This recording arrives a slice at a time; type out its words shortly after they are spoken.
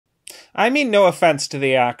I mean, no offense to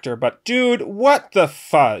the actor, but dude, what the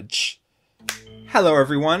fudge? Hello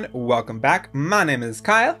everyone, welcome back. My name is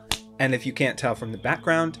Kyle, and if you can't tell from the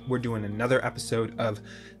background, we're doing another episode of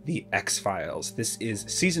the X-Files. This is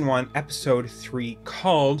Season 1, Episode 3,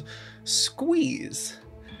 called Squeeze.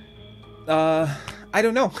 I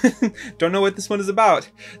don't know. Don't know what this one is about.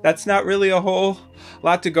 That's not really a whole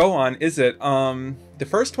lot to go on, is it? The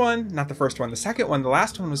first one, not the first one, the second one, the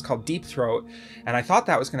last one was called Deep Throat, and I thought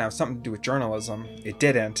that was going to have something to do with journalism. It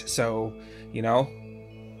didn't, so, you know,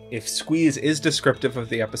 if Squeeze is descriptive of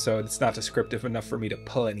the episode, it's not descriptive enough for me to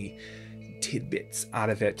pull any tidbits out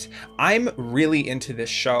of it. I'm really into this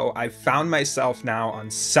show. I've found myself now on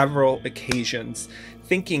several occasions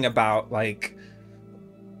thinking about, like,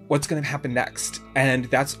 what's going to happen next. And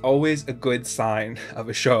that's always a good sign of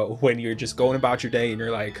a show, when you're just going about your day and you're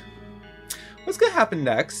like, what's going to happen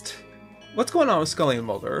next? What's going on with Scully and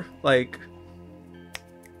Mulder? Like,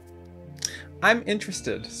 I'm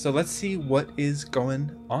interested. So let's see what is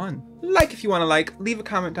going on. Like if you want to like, leave a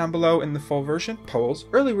comment down below in the full version. Polls,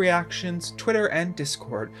 early reactions, Twitter, and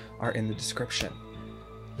Discord are in the description.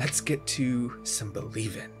 Let's get to some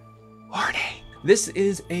believing. Warning! This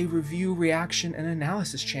is a review, reaction, and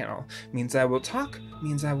analysis channel. Means I will talk,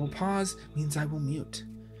 means I will pause, means I will mute.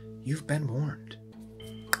 You've been warned.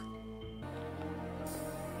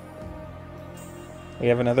 We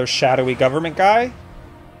have another shadowy government guy.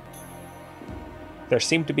 There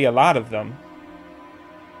seem to be a lot of them.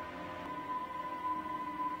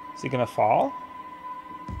 Is he gonna fall?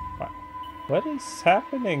 What is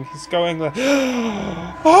happening? He's going like,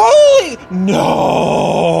 holy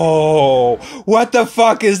no! What the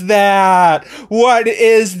fuck is that? What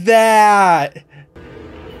is that?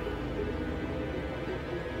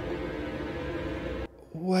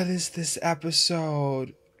 What is this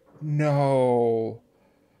episode? No.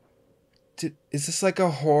 Is this like a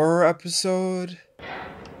horror episode?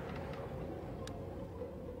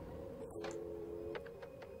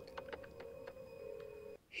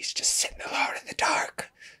 He's just sitting alone in the dark,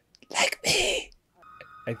 like me.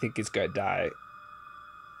 I think he's gonna die.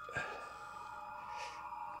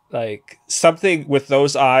 Like, something with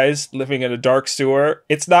those eyes living in a dark sewer,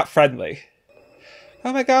 it's not friendly.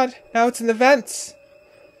 Oh my god, now it's in the vents.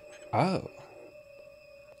 Oh.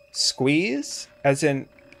 Squeeze? As in,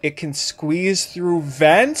 it can squeeze through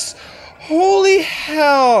vents? Holy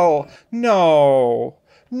hell! No.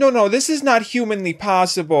 No, this is not humanly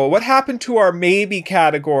possible. What happened to our maybe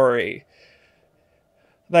category?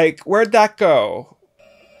 Like, where'd that go?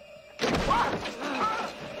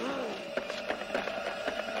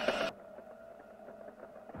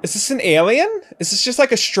 Is this an alien? Is this just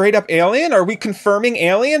like a straight up alien? Are we confirming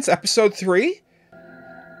aliens, episode 3?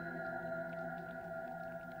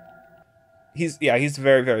 He's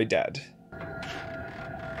very, very dead.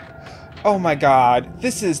 Oh my god,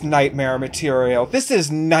 this is nightmare material. This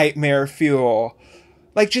is nightmare fuel.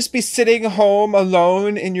 Like, just be sitting home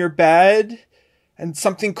alone in your bed and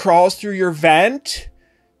something crawls through your vent?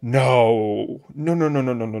 No.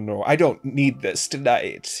 No. I don't need this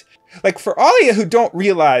tonight. Like, for all of you who don't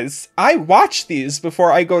realize, I watch these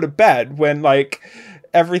before I go to bed when, like,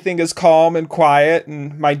 everything is calm and quiet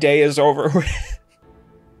and my day is over.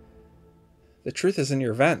 The truth is in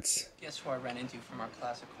your vents. Guess who I ran into from our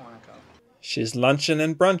class at Quantico? She's lunching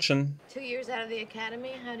and brunching. 2 years out of the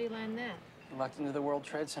academy? How do you land that? Lucked into the World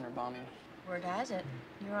Trade Center bombing. Word has it,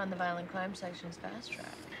 you're on the violent crime section's fast track.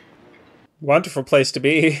 Wonderful place to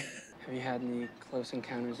be. Have you had any close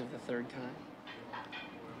encounters of the third kind?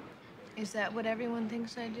 Is that what everyone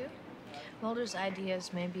thinks I do? Mulder's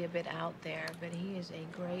ideas may be a bit out there, but he is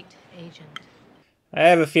a great agent. I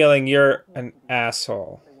have a feeling you're an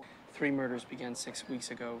asshole. 3 murders began 6 weeks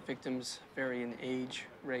ago. Victims vary in age,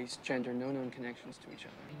 race, gender, no known connections to each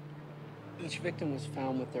other. Each victim was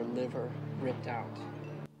found with their liver ripped out.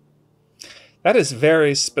 That is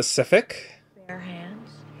very specific. Bare hands?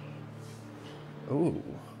 Ooh.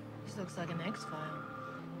 This looks like an X-File.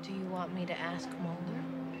 Do you want me to ask Mulder?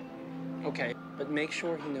 Okay, but make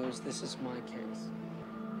sure he knows this is my case.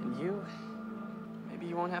 And you, maybe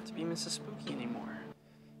you won't have to be Mrs. Spooky anymore.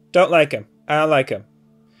 Don't like him. I don't like him.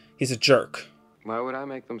 He's a jerk. Why would I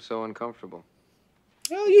make them so uncomfortable?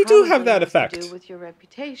 Well, you do have that effect. To do with your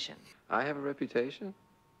reputation. I have a reputation?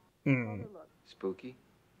 Spooky?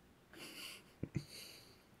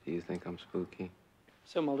 Do you think I'm spooky?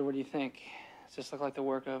 So, Mulder, what do you think? Does this look like the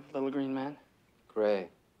work of Little Green Men? Gray.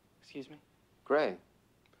 Excuse me? Gray.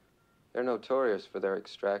 They're notorious for their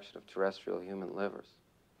extraction of terrestrial human livers.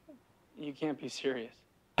 You can't be serious.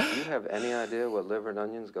 Do you have any idea what liver and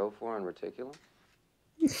onions go for in reticulum?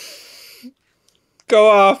 Go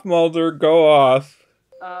off, Mulder, go off.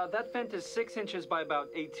 That vent is 6 inches by about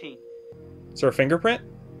 18. Is there a fingerprint?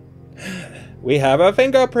 We have a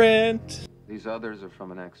fingerprint! These others are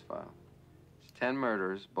from an X-File. It's 10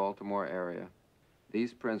 murders, Baltimore area.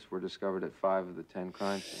 These prints were discovered at 5 of the 10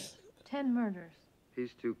 crime scenes. 10 murders.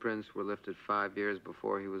 These 2 prints were lifted 5 years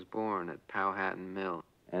before he was born at Powhatan Mill.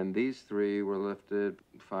 And these 3 were lifted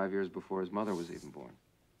 5 years before his mother was even born.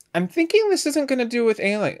 I'm thinking this isn't going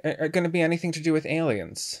to be anything to do with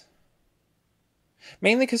aliens.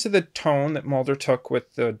 Mainly because of the tone that Mulder took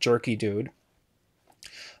with the jerky dude.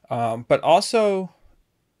 But also,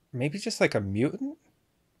 maybe just like a mutant?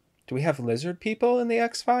 Do we have lizard people in the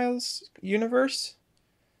X-Files universe?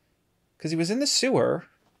 Because he was in the sewer,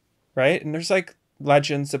 right? And there's like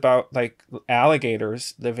legends about like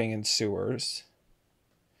alligators living in sewers.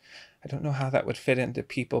 I don't know how that would fit into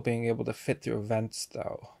people being able to fit through vents,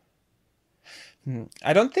 though.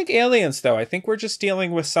 I don't think aliens, though. I think we're just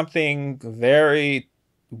dealing with something very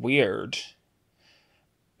weird.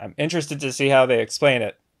 I'm interested to see how they explain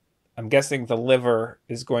it. I'm guessing the liver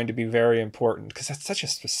is going to be very important because that's such a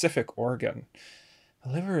specific organ.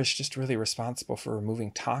 The liver is just really responsible for removing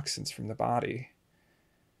toxins from the body.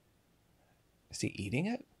 Is he eating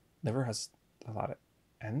it? Liver has a lot of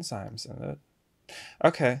enzymes in it.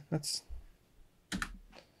 Okay, that's...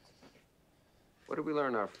 What did we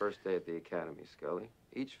learn our first day at the academy, Scully?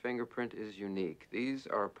 Each fingerprint is unique. These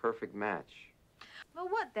are a perfect match. Well,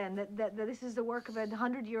 what then? That this is the work of a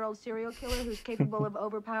 100-year-old serial killer who's capable of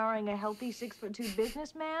overpowering a healthy 6'2"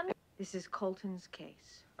 businessman? This is Colton's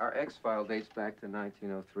case. Our X-File dates back to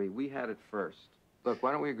 1903. We had it first. Look,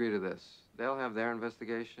 why don't we agree to this? They'll have their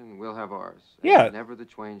investigation, we'll have ours. Yeah. And never the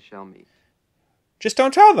twain shall meet. Just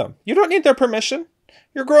don't tell them. You don't need their permission.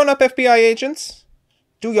 You're grown-up FBI agents.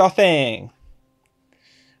 Do your thing.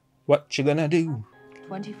 What you gonna do?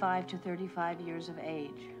 25 to 35 years of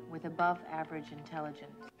age, with above-average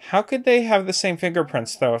intelligence. How could they have the same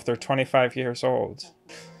fingerprints, though, if they're 25 years old?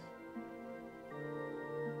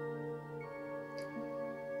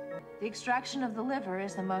 The extraction of the liver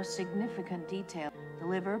is the most significant detail. The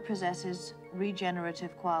liver possesses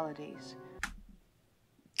regenerative qualities.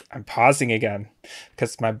 I'm pausing again,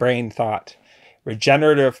 because my brain thought.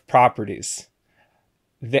 Regenerative properties.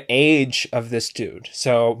 The age of this dude.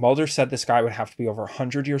 So Mulder said this guy would have to be over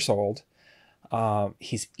 100 years old.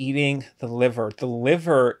 He's eating the liver. The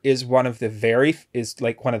liver is one of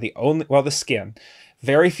the only, well, the skin,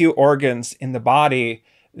 very few organs in the body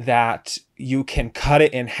that you can cut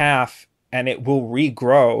it in half and it will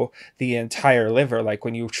regrow the entire liver. Like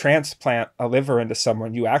when you transplant a liver into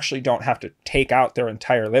someone, you actually don't have to take out their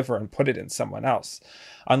entire liver and put it in someone else.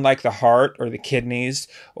 Unlike the heart or the kidneys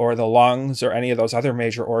or the lungs or any of those other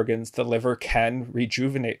major organs, the liver can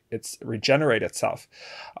regenerate itself.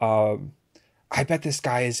 I bet this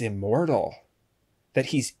guy is immortal. That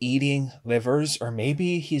he's eating livers, or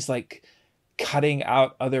maybe he's like cutting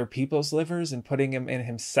out other people's livers and putting them in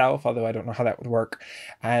himself, although I don't know how that would work.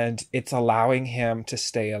 And it's allowing him to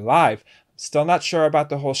stay alive. Still not sure about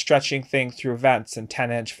the whole stretching thing through vents and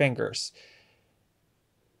 10-inch fingers.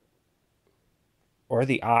 Or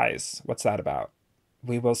the eyes. What's that about?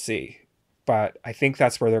 We will see. But I think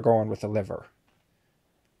that's where they're going with the liver.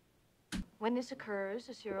 When this occurs,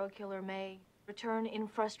 a serial killer may return in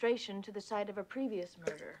frustration to the site of a previous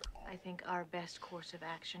murder. I think our best course of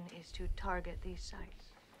action is to target these sites.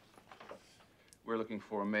 We're looking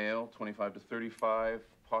for a male, 25 to 35,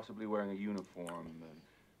 possibly wearing a uniform.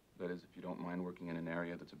 That is, if you don't mind working in an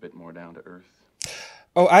area that's a bit more down to earth.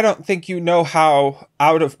 Oh, I don't think you know how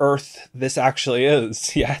out of earth this actually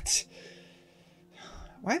is yet.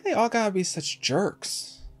 Why they all gotta be such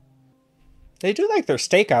jerks? They do like their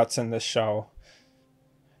stakeouts in this show.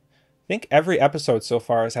 I think every episode so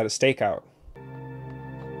far has had a stakeout.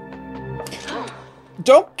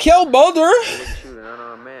 Don't kill Mulder! You would shoot an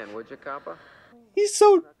unarmed man, would you, Copper? He's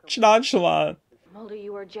so nonchalant. Mulder,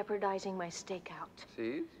 you are jeopardizing my stakeout.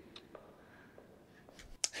 See?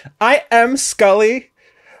 I am Scully,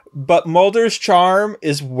 but Mulder's charm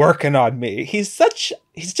is working on me. He's just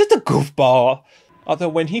a goofball. Although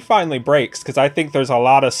when he finally breaks, because I think there's a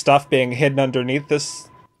lot of stuff being hidden underneath this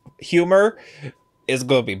humor, is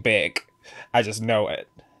gonna be big. I just know it.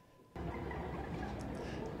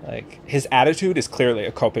 Like, his attitude is clearly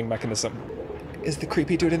a coping mechanism. Is the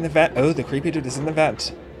creepy dude in the vent? Oh, the creepy dude is in the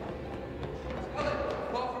vent.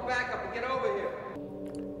 Call for backup and get over here.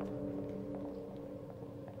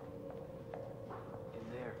 In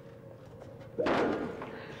there.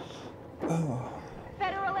 Oh.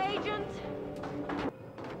 Federal agent!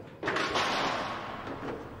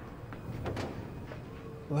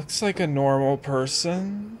 Looks like a normal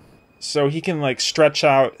person. So he can, like, stretch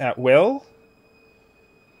out at will?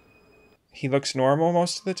 He looks normal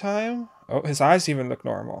most of the time? Oh, his eyes even look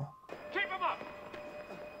normal. Keep him up!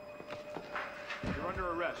 You're under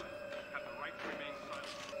arrest. Have the right to remain silent.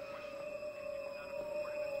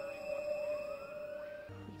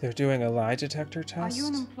 They're doing a lie detector test? Are you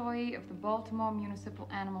an employee of the Baltimore Municipal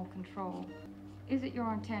Animal Control? Is it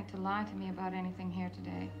your intent to lie to me about anything here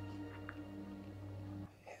today?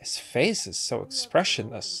 His face is so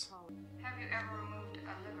expressionless. Have you ever removed a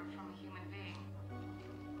liver from a human being?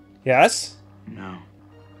 Yes? No.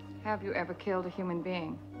 Have you ever killed a human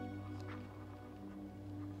being?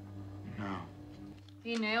 No.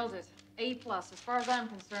 He nailed it. A+. As far as I'm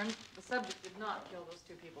concerned, the subject did not kill those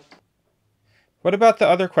two people. What about the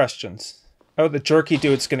other questions? Oh, the jerky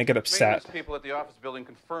dude's gonna get upset. Maintenance people at the office building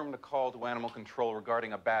confirmed a call to animal control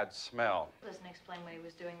regarding a bad smell. Doesn't explain what he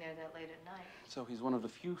was doing there that late at night. So he's one of the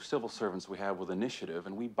few civil servants we have with initiative,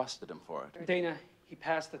 and we busted him for it. Dana, he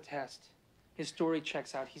passed the test. His story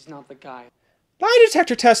checks out. He's not the guy. Lie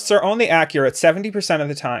detector tests are only accurate 70% of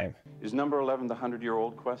the time. Is number 11 the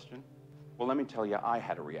 100-year-old question? Well, let me tell you, I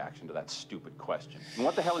had a reaction to that stupid question. And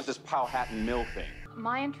what the hell is this Powhatan Mill thing?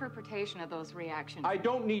 My interpretation of those reactions... I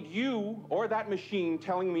don't need you or that machine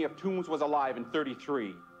telling me if Toombs was alive in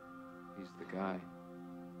 33. He's the guy.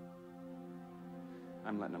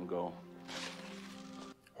 I'm letting him go.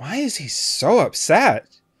 Why is he so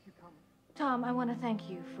upset? Tom, I want to thank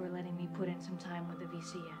you for letting me put in some time with the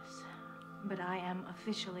VCS. But I am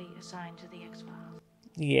officially assigned to the X-Files.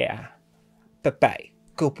 Yeah. Bye-bye.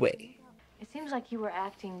 Go away. It seems like you were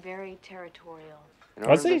acting very territorial. In our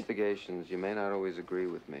Was he? investigations, you may not always agree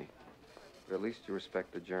with me, but at least you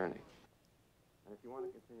respect the journey. And if you want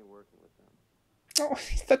to continue working with them... Oh,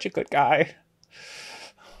 he's such a good guy.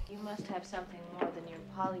 You must have something more than your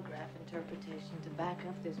polygraph interpretation to back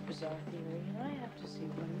up this bizarre theory, and I have to see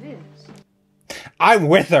what it is. I'm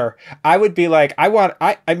with her. I would be like,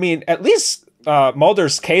 I mean, at least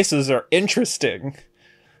Mulder's cases are interesting.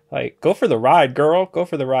 Like, go for the ride, girl. Go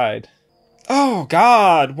for the ride. Oh,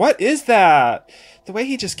 God. What is that? The way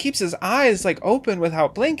he just keeps his eyes, like, open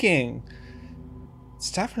without blinking.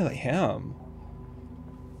 It's definitely him.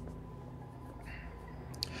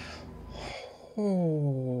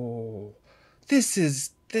 Oh, this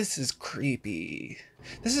is creepy.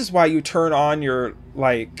 This is why you turn on your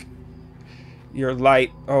light.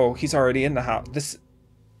 Oh, he's already in the house. This,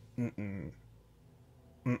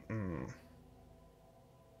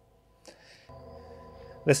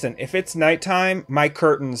 Listen, if it's nighttime, my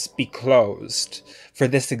curtains be closed for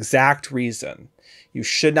this exact reason. You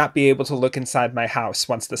should not be able to look inside my house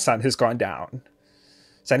once the sun has gone down.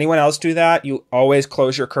 Does anyone else do that? You always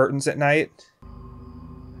close your curtains at night?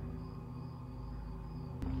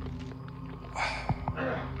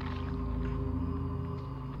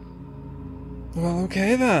 Well,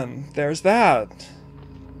 okay then. There's that.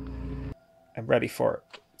 I'm ready for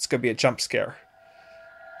it. It's gonna be a jump scare.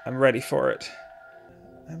 I'm ready for it.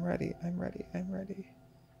 I'm ready.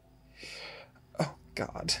 Oh,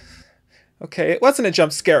 God. Okay, it wasn't a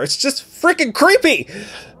jump scare. It's just freaking creepy!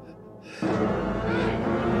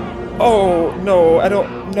 Oh, no, I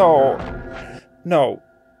don't... No.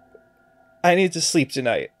 I need to sleep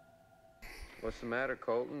tonight. What's the matter,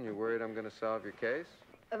 Colton? You worried I'm going to solve your case?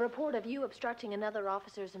 A report of you obstructing another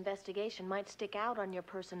officer's investigation might stick out on your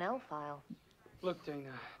personnel file. Look,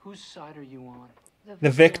 Dana, whose side are you on?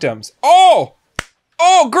 The victims. Oh!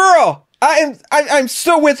 Oh, girl! I'm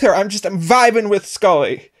so with her. I'm vibing with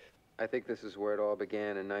Scully. I think this is where it all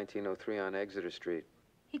began in 1903 on Exeter Street.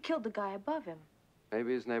 He killed the guy above him.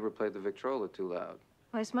 Maybe his neighbor played the Victrola too loud.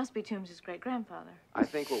 Well, this must be Toombs' great-grandfather. I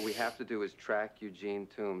think what we have to do is track Eugene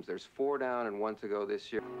Toombs. There's 4 down and 1 to go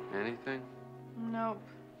this year. Anything? Nope.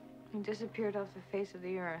 He disappeared off the face of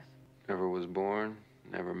the earth. Never was born,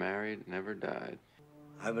 never married, never died.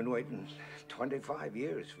 I've been waiting 25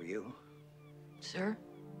 years for you. Sir?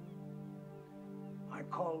 I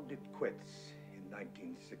called it quits in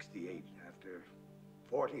 1968 after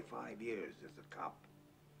 45 years as a cop.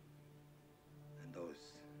 And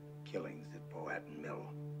those killings at Powhatan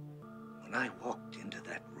Mill. When I walked into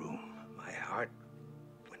that room, my heart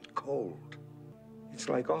went cold. It's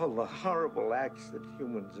like all the horrible acts that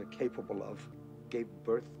humans are capable of gave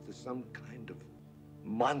birth to some kind of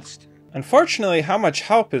monster. Unfortunately, how much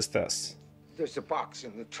help is this? There's a box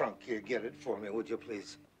in the trunk here. Get it for me, would you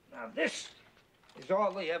please? Now, this is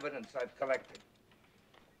all the evidence I've collected,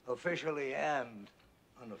 officially and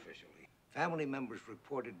unofficially. Family members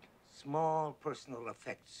reported small personal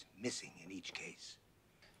effects missing in each case.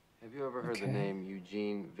 Have you ever heard the name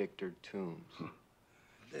Eugene Victor Toombs?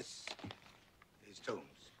 This is Toombs.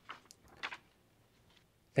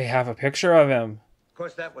 They have a picture of him. Of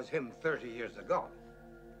course, that was him 30 years ago.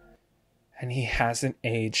 And he hasn't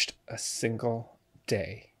aged a single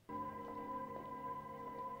day.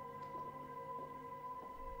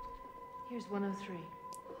 Here's 103.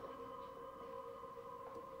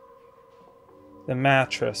 The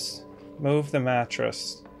mattress. Move the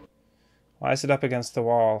mattress. Why is it up against the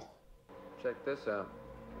wall? Check this out.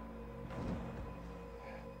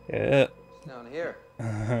 Yeah. It's down here.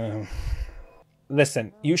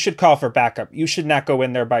 Listen, you should call for backup. You should not go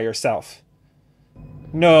in there by yourself.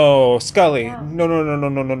 No, Scully. No, no, no, no,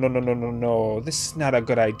 no, no, no, no, no, no, no. This is not a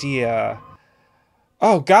good idea.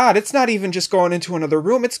 Oh, God, it's not even just going into another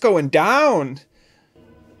room. It's going down.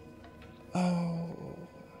 Oh.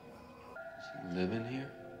 Does he live in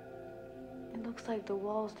here? It looks like the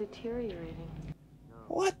wall's deteriorating.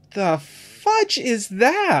 What the fudge is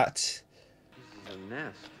that? This is a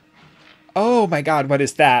nest. Oh my God, what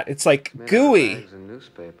is that? It's like gooey. Bags and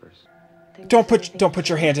newspapers. Don't put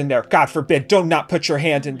your hand in there. God forbid. Do not put your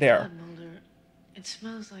hand in there. It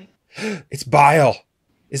smells like... It's bile.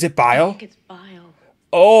 Is it bile? I think it's bile.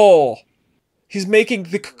 Oh. He's making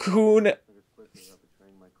the cocoon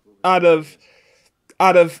out of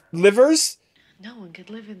livers? No one could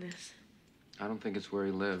live in this. I don't think it's where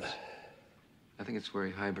he lives. I think it's where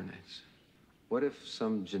he hibernates. What if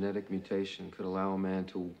some genetic mutation could allow a man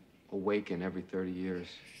to awaken every 30 years?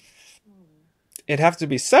 It'd have to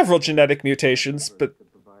be several genetic mutations, but...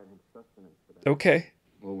 Okay.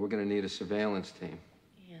 Well, we're gonna need a surveillance team.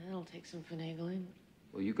 Yeah, that'll take some finagling.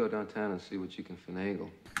 Well, you go downtown and see what you can finagle.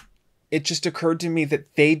 It just occurred to me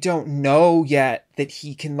that they don't know yet that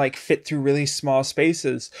he can, like, fit through really small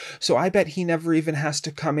spaces. So I bet he never even has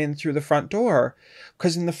to come in through the front door.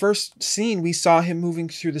 Because in the first scene, we saw him moving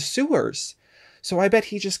through the sewers. So I bet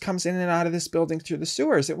he just comes in and out of this building through the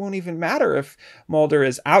sewers. It won't even matter if Mulder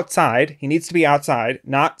is outside. He needs to be outside,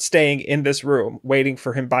 not staying in this room, waiting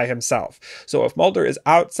for him by himself. So if Mulder is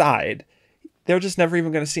outside, they're just never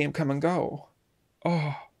even going to see him come and go.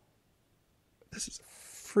 Oh, this is a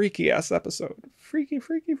freaky-ass episode. Freaky,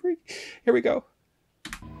 freaky, freaky. Here we go.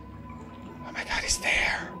 Oh my God, he's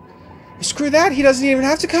there. Screw that. He doesn't even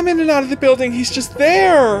have to come in and out of the building. He's just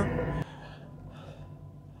there.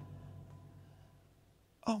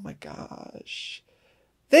 Oh my gosh.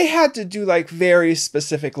 They had to do like very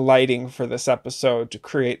specific lighting for this episode to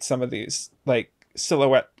create some of these like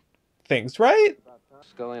silhouette things, right?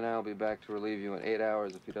 Scully and I will be back to relieve you in 8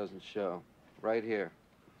 hours if he doesn't show. Right here.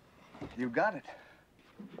 You got it.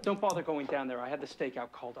 Don't bother going down there. I had the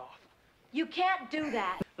stakeout called off. You can't do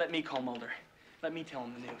that. Let me call Mulder. Let me tell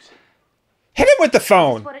him the news. Hit him with the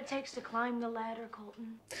phone. That's what it takes to climb the ladder,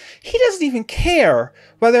 Colton. He doesn't even care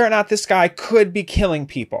whether or not this guy could be killing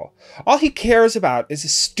people. All he cares about is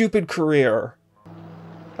his stupid career.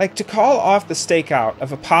 Like, to call off the stakeout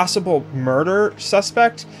of a possible murder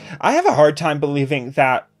suspect, I have a hard time believing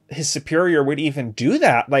that his superior would even do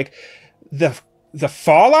that. Like, the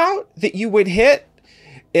fallout that you would hit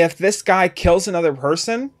if this guy kills another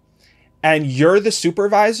person and you're the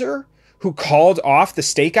supervisor who called off the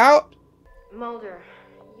stakeout. Mulder,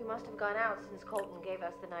 you must have gone out since Colton gave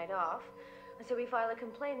us the night off, and so we file a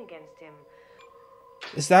complaint against him.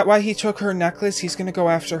 Is that why he took her necklace? He's gonna go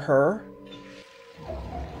after her?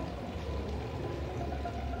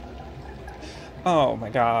 Oh my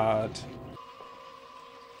God.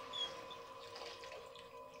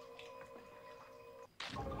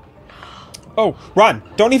 Oh, run!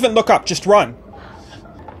 Don't even look up, just run!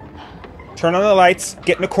 Turn on the lights,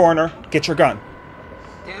 get in a corner, get your gun.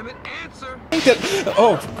 Damn it, answer!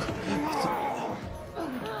 Oh.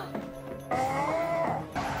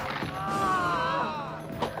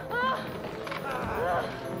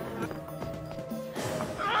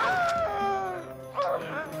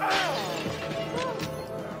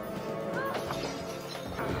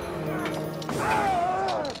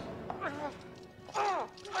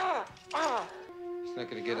 He's not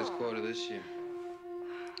gonna get his quota this year.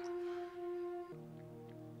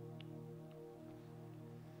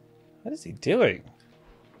 What is he doing?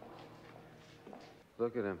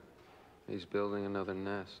 Look at him. He's building another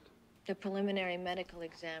nest. The preliminary medical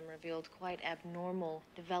exam revealed quite abnormal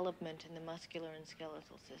development in the muscular and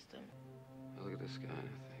skeletal system. I look at this guy and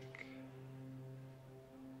I think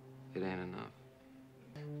it ain't enough.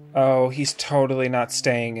 Oh, he's totally not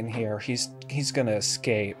staying in here. He's gonna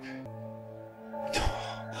escape.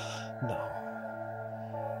 No.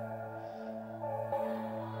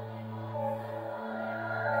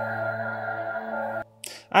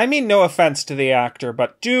 I mean, no offense to the actor,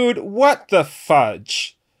 but dude, what the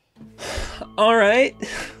fudge? Alright,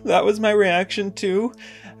 that was my reaction to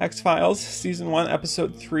X-Files Season 1,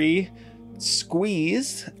 Episode 3,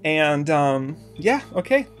 Squeeze. And, yeah,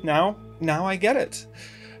 okay, now I get it.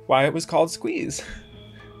 why it was called Squeeze.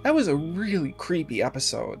 That was a really creepy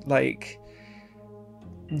episode. Like,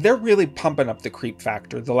 they're really pumping up the creep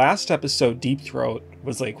factor. The last episode, Deep Throat,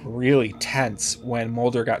 was like really tense when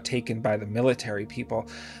Mulder got taken by the military people.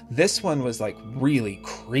 This one was like really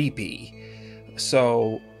creepy.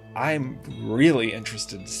 So I'm really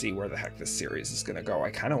interested to see where the heck this series is going to go. I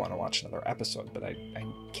kind of want to watch another episode, but I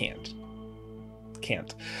can't.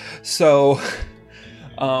 So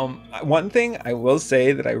one thing I will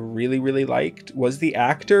say that I really, really liked was the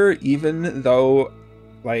actor, even though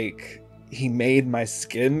like he made my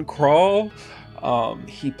skin crawl.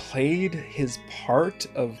 He played his part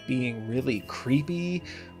of being really creepy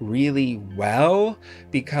really well,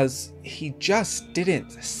 because he just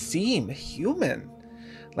didn't seem human.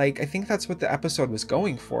 Like, I think that's what the episode was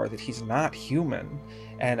going for, that he's not human.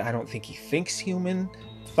 And I don't think he thinks human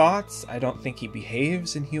thoughts. I don't think he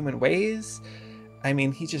behaves in human ways. I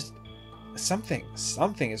mean, he just... something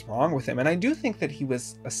is wrong with him. And I do think that he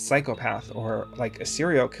was a psychopath or like a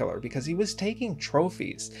serial killer, because he was taking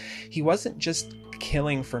trophies. He wasn't just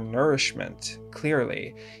killing for nourishment,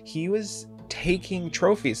 clearly. He was taking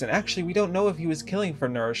trophies. And actually, we don't know if he was killing for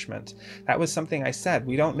nourishment. That was something I said.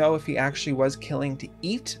 We don't know if he actually was killing to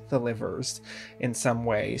eat the livers in some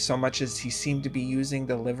way, so much as he seemed to be using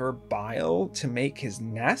the liver bile to make his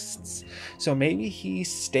nests. So maybe he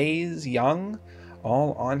stays young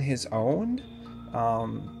all on his own.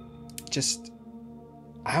 Just,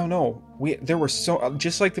 I don't know. There were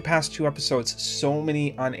just like the past 2 episodes, so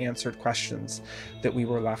many unanswered questions that we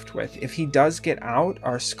were left with. If he does get out,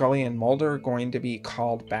 are Scully and Mulder going to be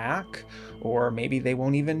called back? Or maybe they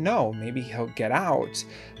won't even know. Maybe he'll get out,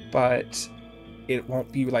 but it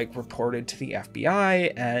won't be like reported to the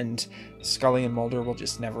FBI, and Scully and Mulder will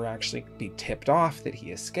just never actually be tipped off that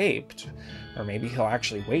he escaped. Or maybe he'll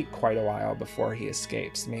actually wait quite a while before he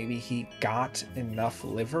escapes. Maybe he got enough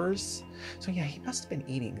livers. So yeah, he must have been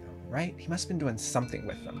eating them, right? He must have been doing something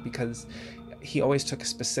with them, because he always took a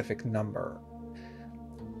specific number.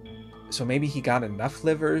 So maybe he got enough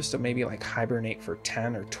livers to maybe like hibernate for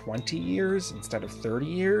 10 or 20 years instead of 30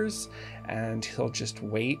 years, and he'll just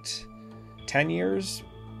wait 10 years.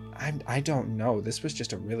 I don't know. This was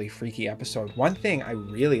just a really freaky episode. One thing I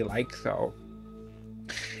really like, though,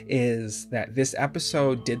 is that this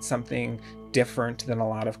episode did something different than a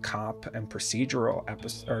lot of cop and procedural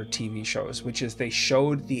TV shows, which is they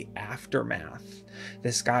showed the aftermath.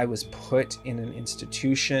 This guy was put in an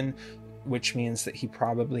institution, which means that he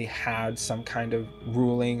probably had some kind of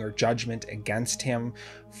ruling or judgment against him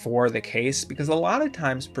for the case. Because a lot of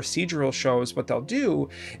times procedural shows, what they'll do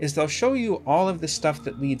is they'll show you all of the stuff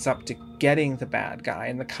that leads up to getting the bad guy,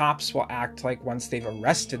 and the cops will act like once they've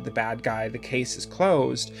arrested the bad guy, the case is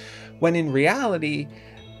closed, when in reality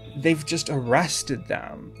they've just arrested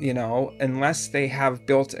them, you know, unless they have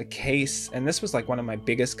built a case. And this was like one of my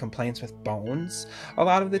biggest complaints with Bones a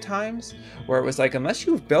lot of the times, where it was like, unless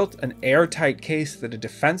you've built an airtight case that a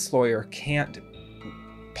defense lawyer can't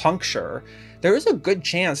puncture, there is a good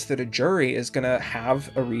chance that a jury is going to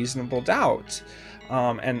have a reasonable doubt.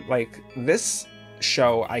 And like this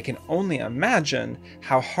show, I can only imagine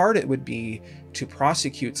how hard it would be to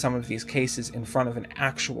prosecute some of these cases in front of an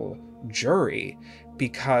actual jury.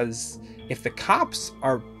 Because if the cops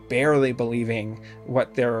are barely believing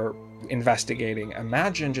what they're investigating,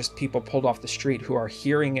 imagine just people pulled off the street who are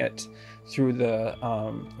hearing it through the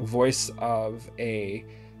voice of a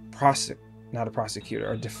defense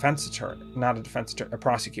attorney, a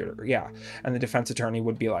prosecutor, yeah. And the defense attorney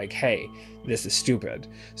would be like, hey, this is stupid.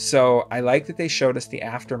 So I like that they showed us the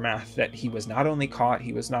aftermath, that he was not only caught,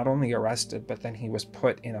 he was not only arrested, but then he was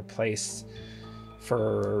put in a place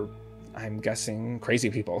for, I'm guessing, crazy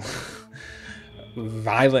people.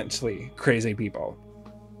 Violently crazy people.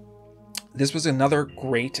 This was another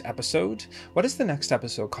great episode. What is the next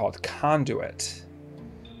episode called? Conduit.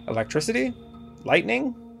 Electricity?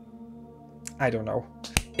 Lightning? I don't know.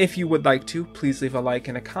 If you would like to, please leave a like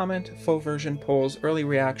and a comment. Full version polls, early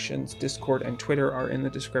reactions, Discord, and Twitter are in the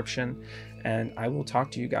description. And I will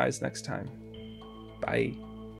talk to you guys next time. Bye.